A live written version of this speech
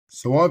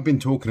So I've been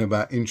talking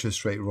about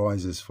interest rate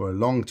rises for a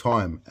long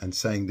time and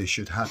saying they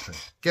should happen.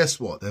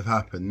 Guess what? They've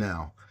happened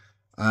now.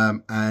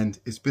 And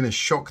it's been a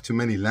shock to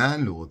many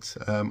landlords.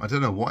 I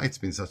don't know why it's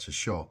been such a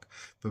shock,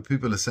 but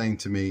people are saying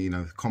to me,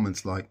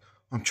 comments like,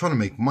 I'm trying to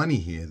make money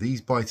here.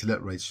 These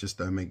buy-to-let rates just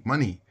don't make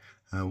money.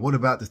 What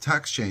about the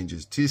tax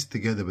changes? This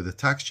together with the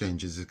tax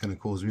changes is going to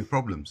cause me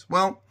problems.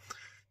 Well,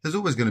 there's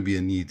always going to be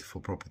a need for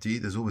property.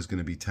 There's always going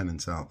to be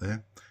tenants out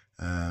there.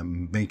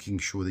 Making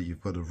sure that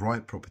you've got the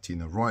right property in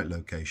the right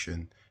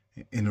location,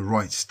 in the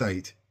right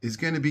state is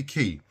going to be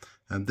key.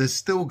 And there's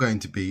still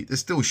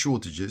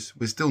shortages.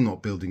 We're still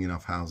not building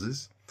enough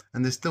houses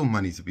and there's still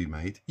money to be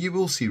made. You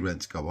will see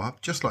rents go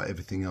up, just like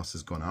everything else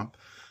has gone up.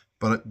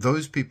 But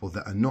those people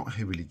that are not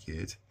heavily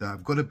geared, that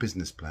have got a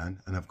business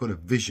plan and have got a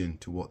vision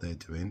to what they're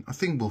doing, I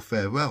think will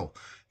fare well.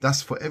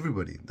 That's for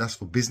everybody. That's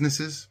for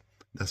businesses.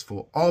 That's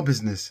for our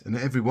business and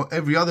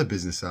every other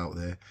business out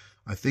there.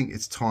 I think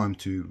it's time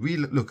to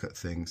really look at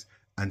things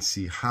and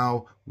see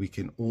how we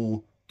can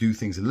all do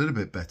things a little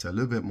bit better, a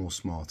little bit more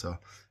smarter.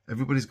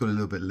 Everybody's got a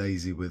little bit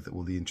lazy with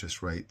all the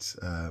interest rates,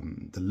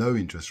 the low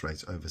interest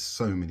rates over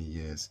so many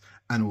years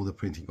and all the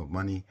printing of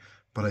money.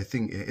 But I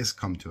think it has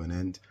come to an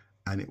end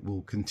and it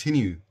will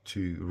continue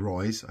to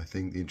rise, I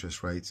think, the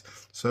interest rates.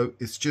 So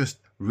it's just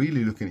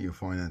really looking at your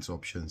finance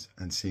options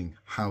and seeing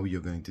how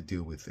you're going to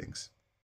deal with things.